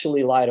we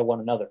actually lie to one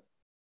another.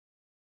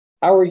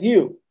 How are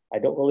you? I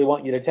don't really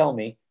want you to tell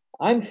me.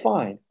 I'm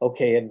fine.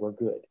 Okay, and we're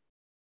good.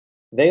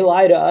 They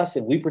lie to us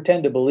and we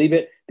pretend to believe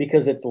it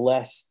because it's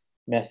less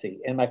messy.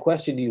 And my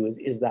question to you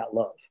is that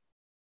love?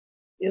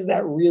 Is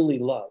that really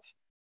love?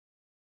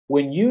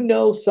 When you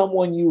know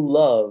someone you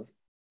love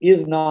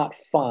is not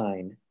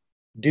fine,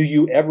 do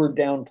you ever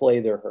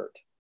downplay their hurt?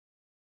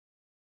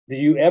 Do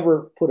you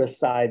ever put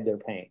aside their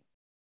pain?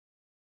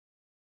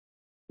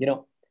 You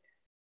know,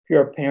 if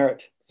you're a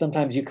parent,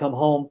 sometimes you come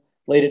home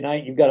late at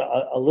night, you've got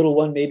a little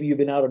one, maybe you've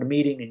been out at a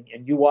meeting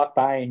and you walk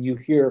by and you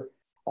hear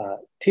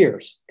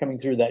tears coming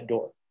through that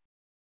door.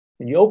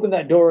 And you open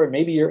that door and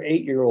maybe your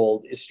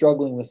 8-year-old is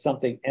struggling with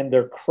something and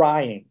they're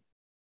crying.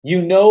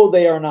 You know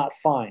they are not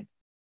fine.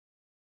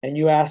 And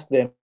you ask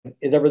them,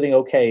 is everything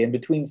okay? And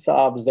between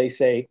sobs, they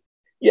say,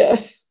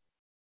 yes.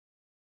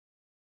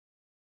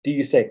 Do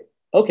you say,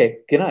 okay,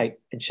 good night,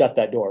 and shut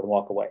that door and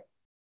walk away?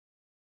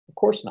 Of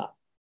course not.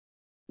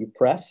 You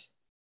press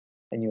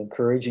and you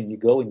encourage and you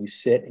go and you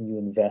sit and you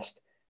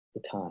invest the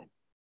time.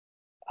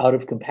 Out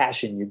of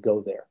compassion, you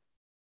go there.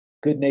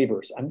 Good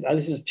neighbors.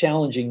 This is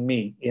challenging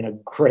me in a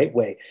great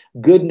way.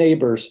 Good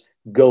neighbors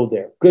go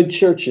there. Good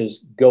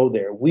churches go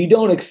there. We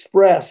don't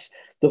express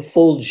the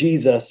full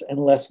Jesus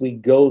unless we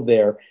go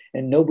there,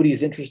 and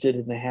nobody's interested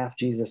in the half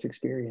Jesus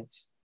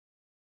experience.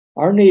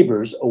 Our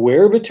neighbors,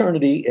 aware of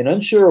eternity and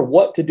unsure of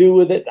what to do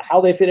with it, how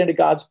they fit into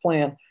God's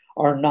plan,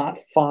 are not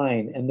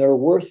fine, and they're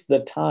worth the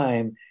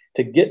time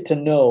to get to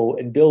know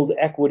and build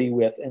equity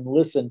with and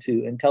listen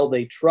to until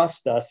they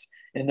trust us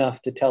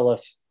enough to tell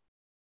us,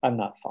 I'm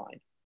not fine.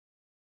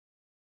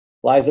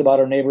 Lies about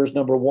our neighbors,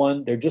 number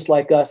one, they're just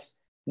like us.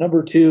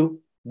 Number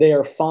two, they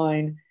are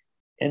fine.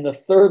 And the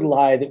third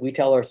lie that we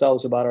tell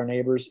ourselves about our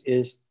neighbors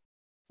is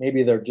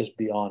maybe they're just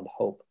beyond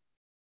hope.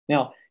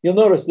 Now, You'll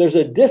notice there's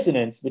a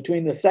dissonance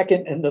between the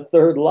second and the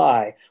third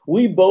lie.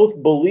 We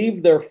both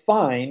believe they're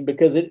fine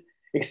because it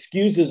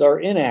excuses our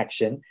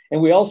inaction,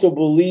 and we also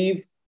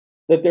believe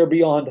that they're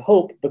beyond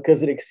hope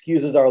because it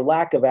excuses our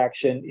lack of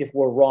action if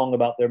we're wrong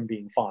about them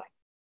being fine.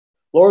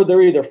 Lord,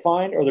 they're either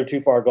fine or they're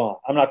too far gone.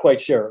 I'm not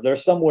quite sure. They're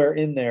somewhere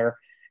in there.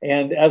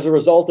 And as a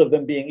result of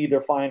them being either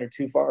fine or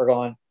too far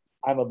gone,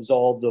 I'm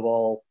absolved of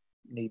all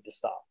need to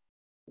stop.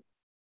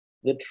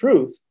 The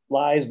truth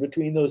lies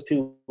between those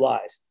two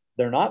lies.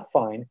 They're not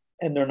fine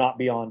and they're not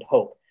beyond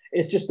hope.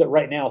 It's just that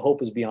right now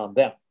hope is beyond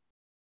them.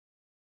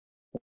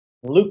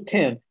 In Luke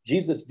 10,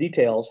 Jesus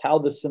details how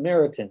the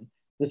Samaritan,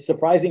 this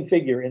surprising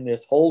figure in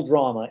this whole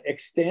drama,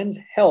 extends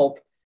help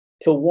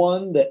to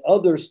one that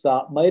others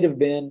thought might have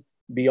been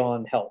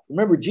beyond help.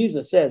 Remember,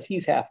 Jesus says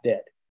he's half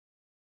dead.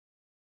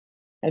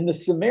 And the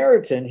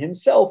Samaritan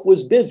himself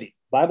was busy.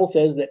 The Bible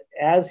says that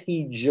as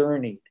he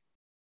journeyed,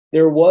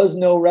 there was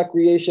no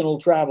recreational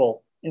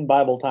travel in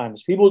Bible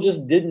times. People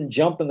just didn't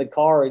jump in the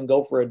car and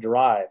go for a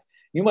drive.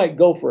 You might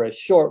go for a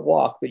short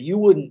walk, but you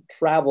wouldn't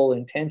travel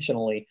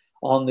intentionally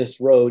on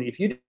this road if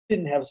you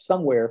didn't have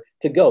somewhere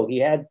to go. He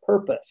had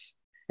purpose.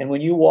 And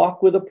when you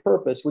walk with a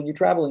purpose, when you're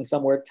traveling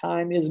somewhere,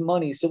 time is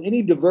money. So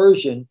any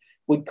diversion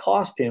would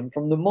cost him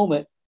from the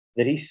moment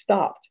that he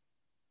stopped.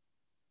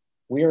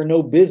 We are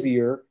no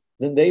busier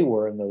than they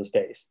were in those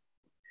days.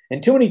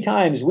 And too many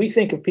times we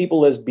think of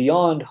people as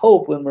beyond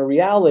hope when in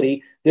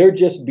reality, they're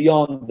just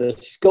beyond the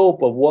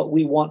scope of what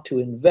we want to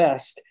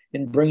invest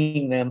in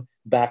bringing them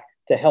back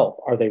to health.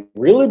 Are they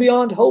really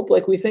beyond hope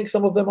like we think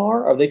some of them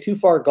are? Are they too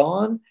far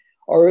gone?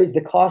 Or is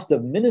the cost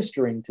of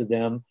ministering to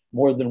them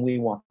more than we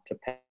want to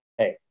pay?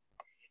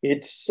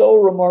 It's so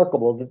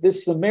remarkable that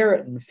this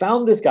Samaritan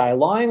found this guy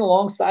lying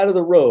alongside of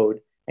the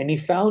road, and he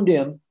found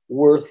him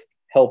worth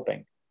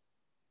helping.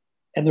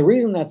 And the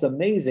reason that's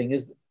amazing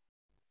is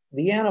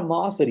the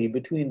animosity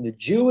between the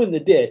Jew in the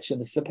ditch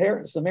and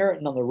the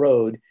Samaritan on the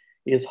road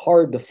is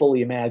hard to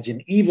fully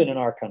imagine, even in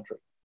our country.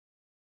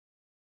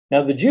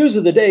 Now, the Jews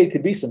of the day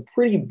could be some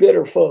pretty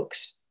bitter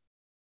folks.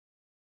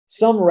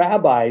 Some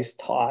rabbis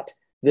taught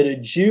that a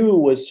Jew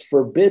was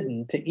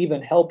forbidden to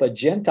even help a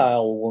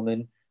Gentile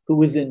woman who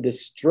was in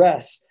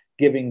distress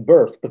giving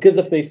birth, because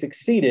if they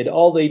succeeded,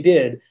 all they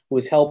did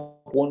was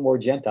help one more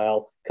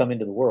Gentile come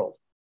into the world.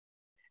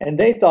 And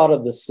they thought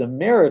of the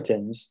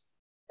Samaritans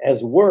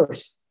as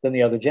worse than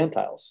the other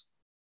Gentiles.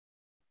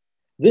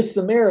 This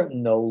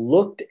Samaritan, though,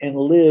 looked and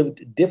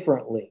lived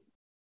differently.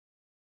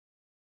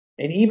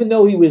 And even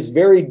though he was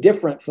very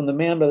different from the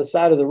man by the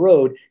side of the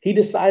road, he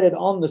decided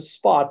on the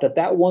spot that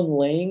that one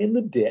laying in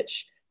the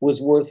ditch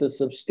was worth a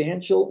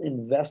substantial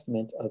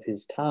investment of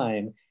his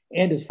time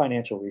and his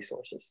financial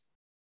resources.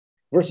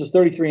 Verses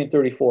 33 and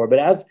 34,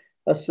 but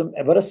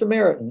a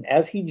Samaritan,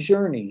 as he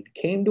journeyed,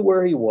 came to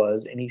where he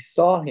was, and he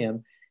saw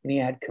him, and he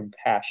had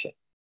compassion.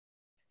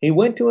 He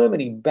went to him,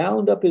 and he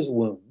bound up his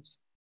wounds,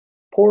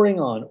 pouring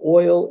on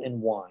oil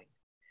and wine.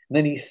 And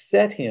then he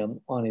set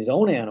him on his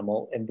own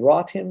animal and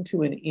brought him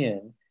to an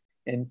inn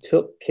and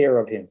took care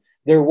of him.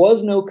 There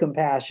was no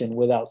compassion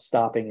without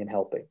stopping and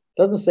helping. It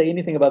doesn't say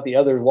anything about the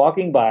others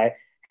walking by,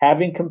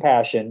 having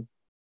compassion,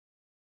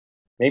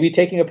 maybe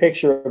taking a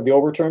picture of the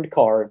overturned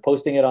car and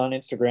posting it on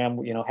Instagram,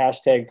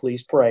 hashtag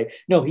please pray.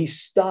 No, he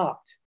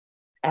stopped,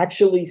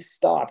 actually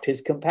stopped.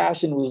 His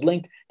compassion was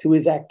linked to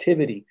his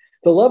activity.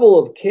 The level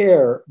of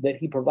care that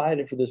he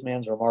provided for this man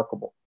is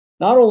remarkable.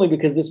 Not only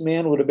because this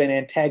man would have been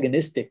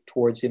antagonistic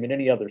towards him in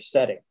any other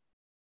setting.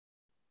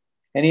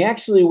 And he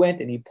actually went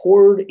and he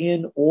poured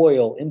in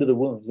oil into the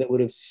wounds that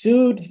would have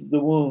soothed the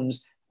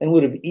wounds and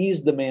would have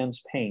eased the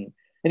man's pain.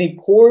 And he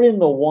poured in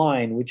the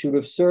wine, which would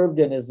have served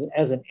as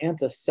an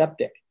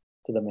antiseptic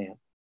to the man.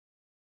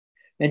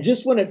 And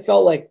just when it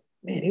felt like,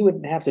 man, he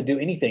wouldn't have to do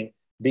anything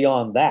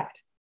beyond that,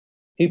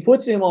 he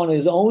puts him on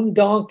his own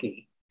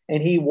donkey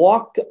and he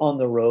walked on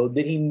the road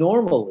that he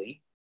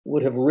normally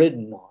would have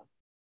ridden on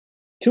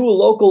to a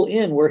local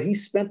inn where he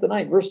spent the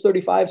night. Verse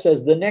 35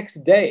 says, the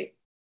next day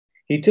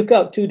he took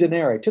out 2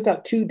 denarii, took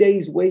out 2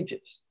 days'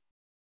 wages,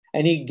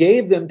 and he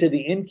gave them to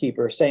the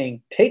innkeeper,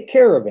 saying, take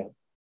care of him,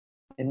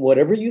 and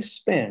whatever you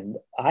spend,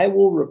 I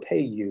will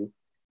repay you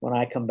when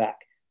I come back.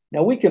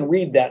 Now we can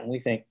read that and we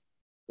think,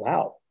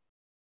 wow,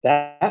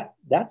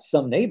 that's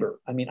some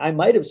neighbor. I mean, I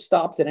might have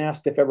stopped and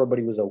asked if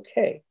everybody was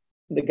okay.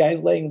 The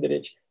guy's laying in the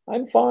ditch.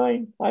 I'm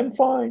fine. I'm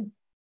fine.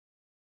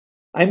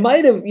 I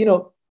might have,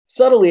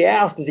 subtly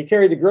asked as he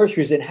carried the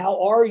groceries in,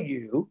 how are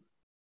you?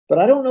 But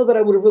I don't know that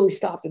I would have really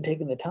stopped and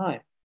taken the time.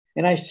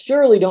 And I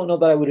surely don't know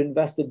that I would have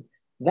invested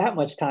that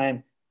much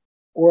time,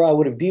 or I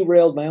would have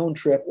derailed my own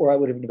trip, or I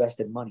would have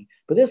invested money.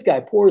 But this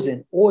guy pours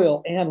in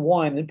oil and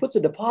wine and puts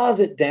a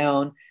deposit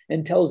down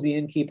and tells the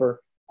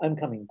innkeeper, I'm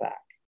coming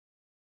back.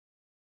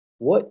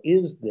 What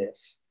is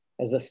this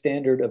as a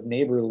standard of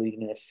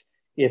neighborliness,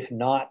 if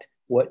not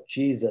what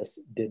Jesus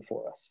did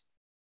for us?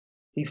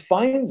 He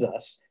finds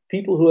us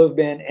people who have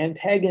been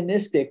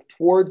antagonistic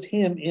towards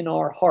him in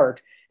our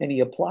heart, and he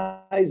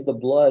applies the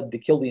blood to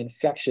kill the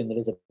infection that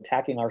is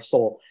attacking our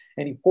soul.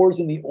 And he pours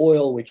in the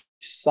oil which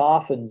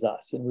softens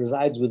us and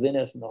resides within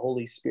us in the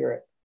Holy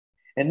Spirit.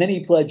 And then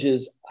he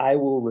pledges, I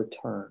will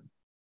return.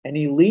 And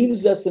he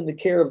leaves us in the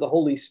care of the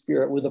Holy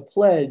Spirit with a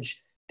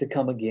pledge to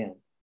come again.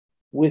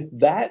 With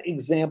that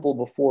example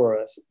before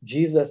us,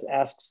 Jesus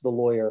asks the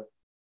lawyer,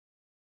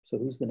 so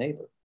who's the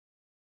neighbor?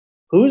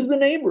 Who's the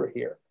neighbor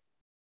here?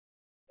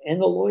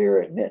 And the lawyer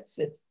admits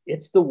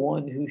it's the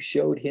one who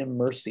showed him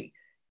mercy.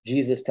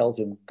 Jesus tells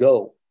him,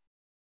 go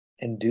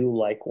and do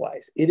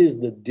likewise. It is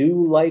the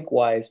do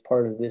likewise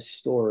part of this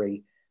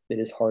story that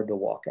is hard to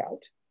walk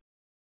out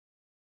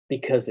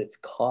because it's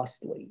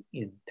costly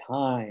in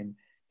time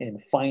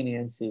and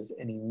finances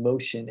and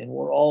emotion, and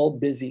we're all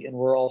busy and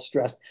we're all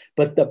stressed.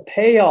 But the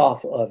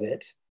payoff of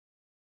it,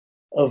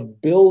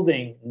 of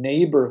building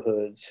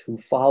neighborhoods who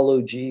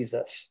follow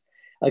Jesus,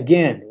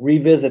 again,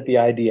 revisit the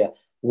idea,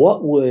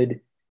 what would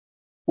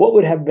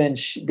have been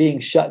being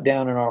shut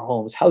down in our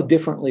homes? How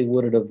differently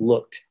would it have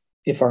looked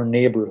if our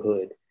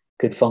neighborhood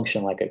could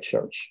function like a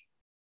church?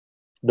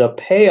 The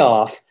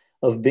payoff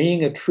of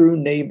being a true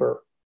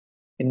neighbor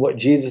in what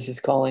Jesus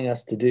is calling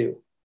us to do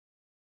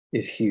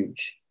is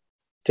huge.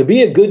 To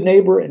be a good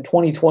neighbor in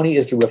 2020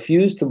 is to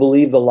refuse to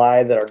believe the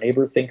lie that our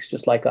neighbor thinks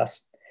just like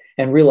us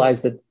and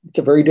realize that it's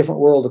a very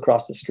different world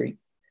across the street.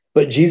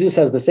 But Jesus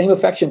has the same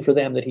affection for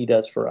them that he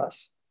does for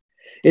us.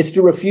 It's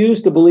to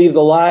refuse to believe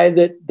the lie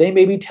that they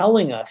may be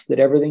telling us that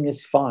everything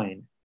is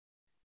fine.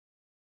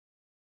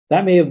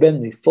 That may have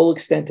been the full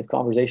extent of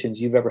conversations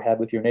you've ever had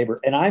with your neighbor.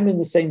 And I'm in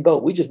the same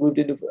boat. We just moved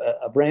into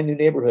a brand new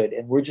neighborhood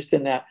and we're just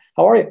in that.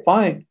 How are you?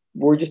 Fine.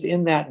 We're just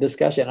in that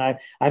discussion.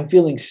 I'm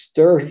feeling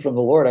stirred from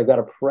the Lord. I've got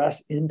to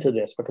press into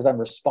this because I'm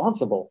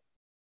responsible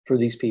for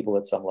these people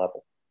at some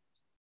level.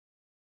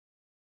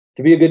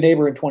 To be a good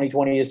neighbor in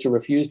 2020 is to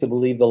refuse to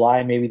believe the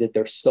lie maybe that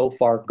they're so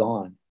far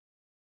gone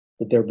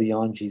that they're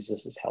beyond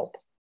Jesus's help.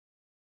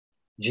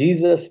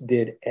 Jesus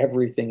did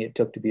everything it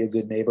took to be a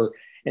good neighbor.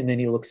 And then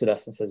he looks at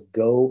us and says,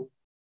 go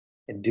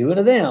and do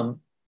unto them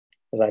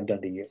as I've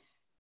done to you.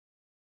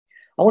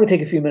 I want to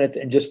take a few minutes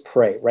and just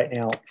pray right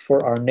now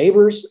for our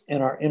neighbors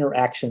and our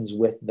interactions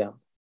with them.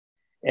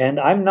 And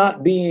I'm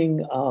not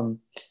being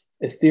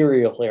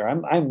ethereal here.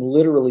 I'm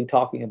literally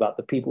talking about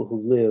the people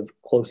who live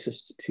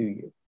closest to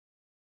you.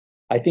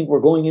 I think we're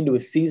going into a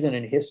season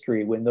in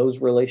history when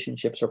those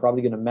relationships are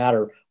probably going to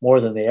matter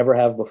more than they ever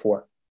have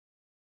before.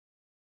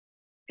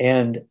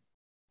 And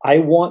I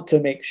want to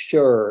make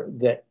sure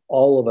that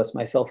all of us,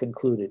 myself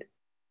included,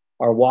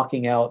 are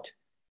walking out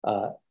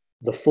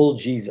the full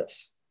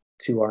Jesus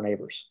to our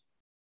neighbors.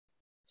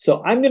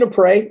 So I'm going to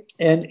pray,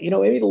 and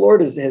maybe the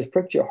Lord has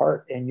pricked your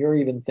heart, and you're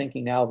even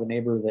thinking now of a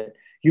neighbor that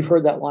you've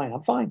heard that line.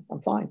 I'm fine.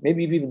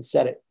 Maybe you've even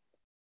said it.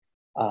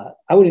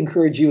 I would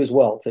encourage you as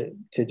well to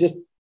just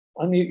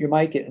unmute your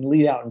mic and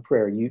lead out in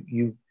prayer.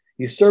 You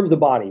serve the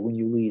body when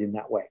you lead in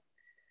that way.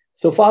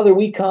 So Father,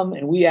 we come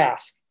and we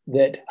ask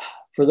that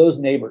for those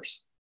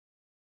neighbors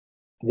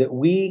that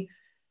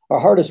our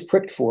heart is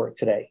pricked for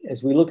today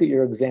as we look at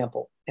your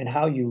example and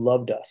how you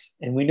loved us.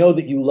 And we know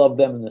that you love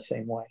them in the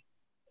same way.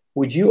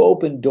 Would you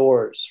open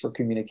doors for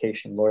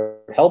communication, Lord?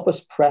 Help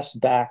us press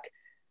back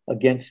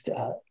against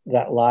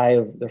that lie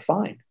of they're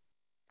fine.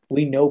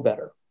 We know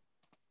better.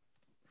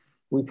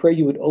 We pray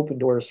you would open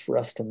doors for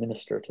us to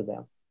minister to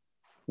them,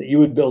 that you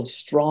would build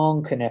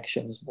strong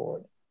connections,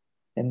 Lord,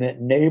 and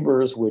that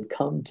neighbors would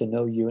come to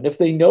know you. And if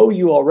they know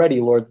you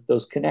already, Lord,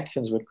 those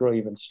connections would grow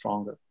even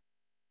stronger.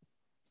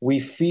 We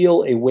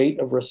feel a weight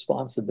of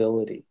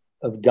responsibility,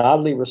 of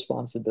godly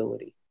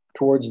responsibility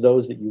towards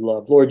those that you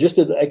love. Lord, just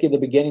like at the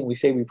beginning, we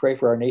say we pray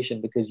for our nation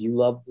because you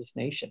love this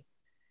nation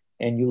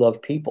and you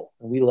love people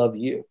and we love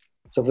you.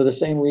 So for the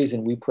same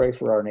reason, we pray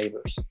for our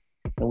neighbors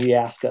and we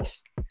ask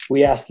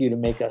you to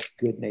make us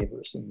good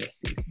neighbors in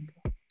this season.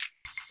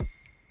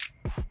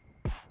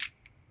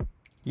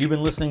 You've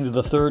been listening to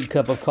The Third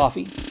Cup of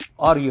Coffee,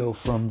 audio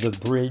from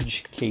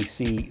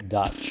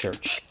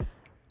thebridgekc.church.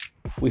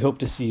 We hope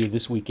to see you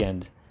this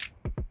weekend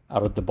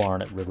out at the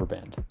barn at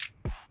Riverbend.